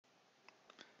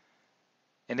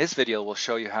In this video, we'll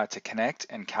show you how to connect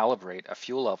and calibrate a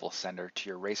fuel level sender to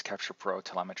your RaceCapture Pro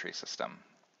telemetry system.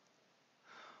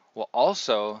 We'll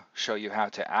also show you how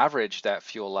to average that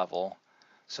fuel level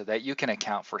so that you can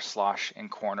account for slosh in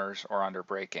corners or under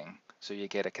braking, so you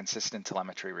get a consistent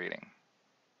telemetry reading.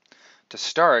 To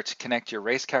start, connect your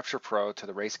RaceCapture Pro to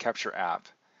the RaceCapture app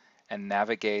and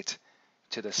navigate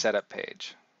to the setup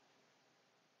page.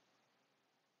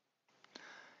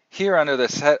 Here under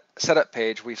the setup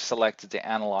page, we've selected the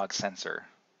analog sensor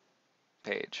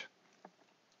page.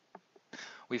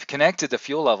 We've connected the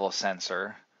fuel level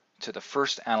sensor to the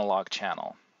first analog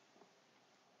channel.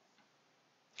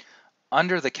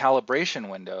 Under the calibration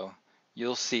window,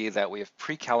 you'll see that we have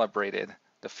pre-calibrated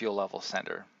the fuel level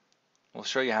sender. We'll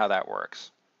show you how that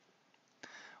works.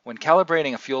 When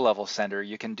calibrating a fuel level sender,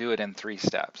 you can do it in 3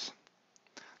 steps.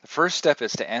 The first step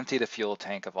is to empty the fuel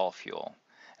tank of all fuel,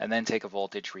 and then take a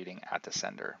voltage reading at the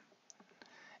sender.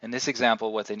 In this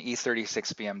example with an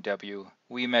E36 BMW,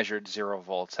 we measured 0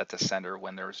 volts at the sender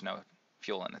when there was no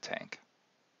fuel in the tank.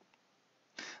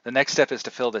 The next step is to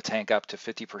fill the tank up to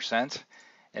 50%.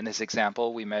 In this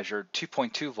example, we measured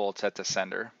 2.2 volts at the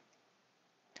sender,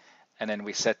 and then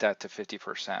we set that to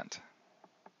 50%.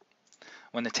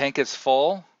 When the tank is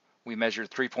full, we measured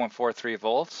 3.43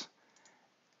 volts,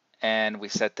 and we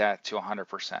set that to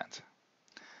 100%.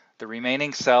 The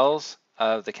remaining cells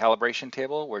of the calibration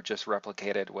table were just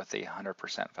replicated with the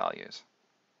 100% values.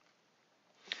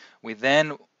 We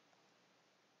then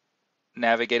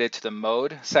navigated to the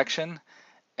mode section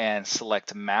and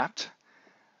select mapped.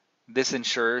 This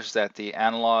ensures that the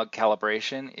analog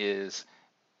calibration is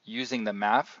using the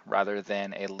map rather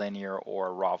than a linear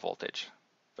or raw voltage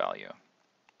value.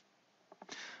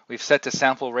 We've set the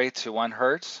sample rate to 1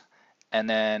 Hertz, and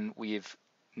then we've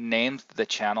named the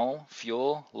channel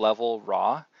fuel level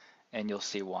raw, and you'll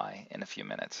see why in a few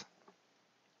minutes.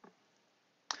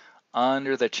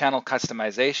 Under the channel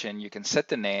customization, you can set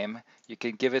the name, you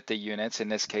can give it the units. In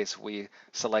this case, we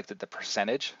selected the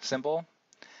percentage symbol.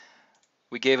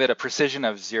 We gave it a precision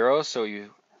of 0, so you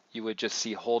would just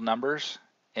see whole numbers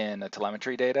in the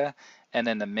telemetry data, and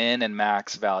then the min and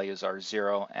max values are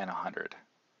 0 and 100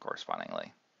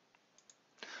 correspondingly.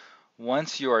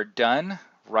 Once you are done,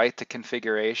 write the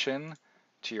configuration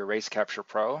to your RaceCapture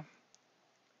Pro,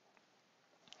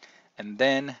 and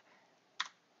then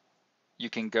you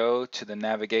can go to the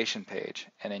navigation page,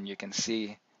 and then you can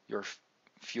see your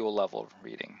fuel level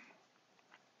reading.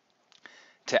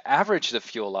 To average the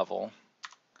fuel level,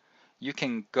 you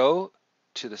can go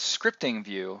to the scripting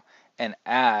view and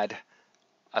add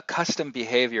a custom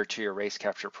behavior to your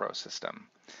RaceCapture Pro system.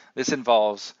 This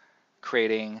involves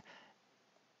creating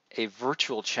a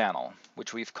virtual channel,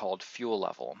 which we've called fuel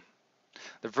level.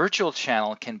 The virtual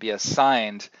channel can be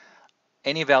assigned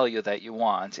any value that you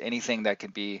want, anything that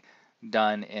can be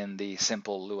done in the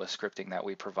simple Lua scripting that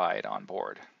we provide on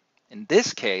board. In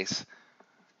this case,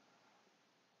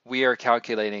 we are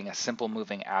calculating a simple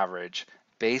moving average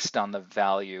based on the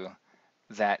value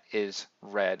that is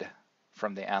read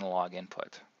from the analog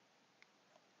input.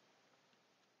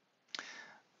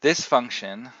 This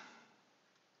function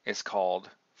is called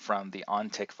from the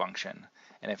onTick function,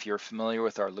 and if you're familiar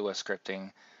with our Lua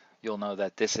scripting, you'll know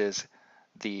that this is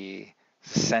the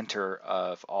center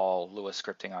of all Lua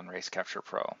scripting on RaceCapture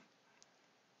Pro.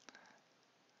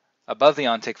 Above the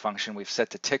onTick function, we've set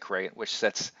the tick rate, which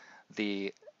sets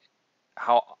the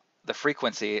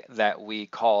frequency that we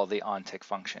call the onTick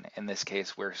function. In this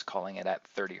case, we're calling it at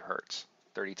 30 Hertz,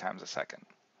 30 times a second.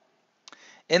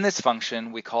 In this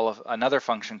function, we call another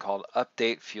function called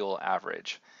update fuel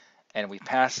average, and we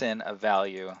pass in a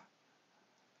value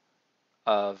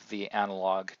of the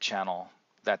analog channel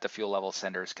that the fuel level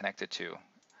sender is connected to.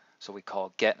 So we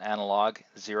call get analog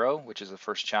 0, which is the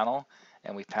first channel,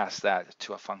 and we pass that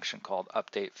to a function called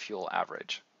update fuel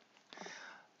average.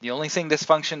 The only thing this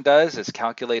function does is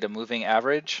calculate a moving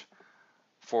average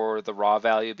for the raw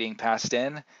value being passed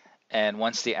in, and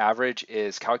once the average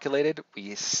is calculated,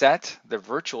 we set the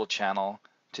virtual channel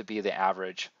to be the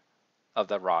average of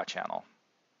the raw channel.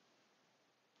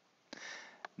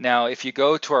 Now, if you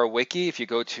go to our wiki, if you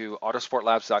go to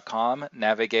autosportlabs.com,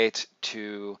 navigate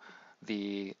to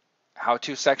the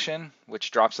how-to section, which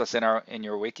drops us in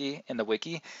the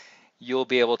wiki, you'll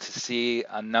be able to see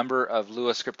a number of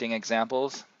Lua scripting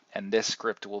examples, and this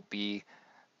script will be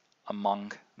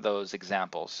among those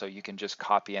examples. So you can just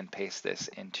copy and paste this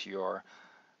into your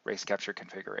RaceCapture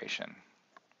configuration.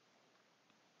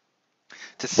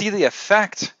 To see the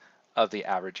effect of the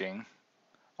averaging,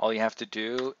 all you have to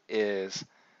do is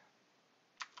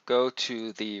go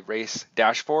to the race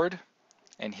dashboard,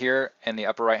 and here in the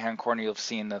upper right hand corner you'll have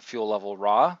seen the fuel level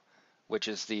raw, which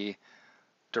is the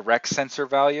direct sensor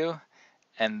value,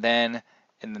 and then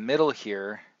in the middle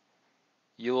here,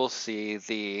 you will see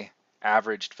the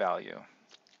averaged value.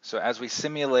 So as we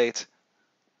simulate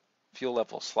fuel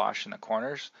level slosh in the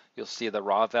corners, you'll see the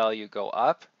raw value go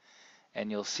up,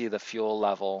 and you'll see the fuel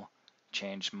level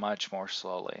change much more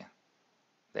slowly,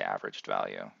 the averaged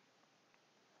value.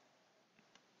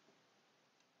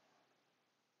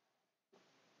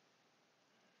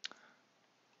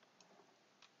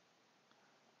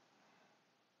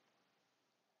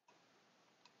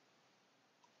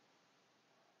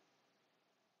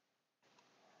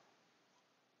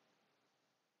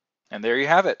 And there you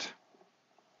have it.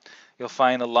 You'll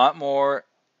find a lot more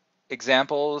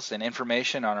examples and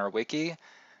information on our wiki.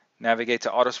 Navigate to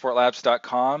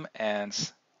autosportlabs.com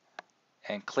and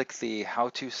click the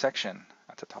how-to section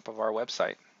at the top of our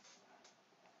website.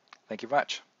 Thank you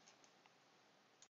much.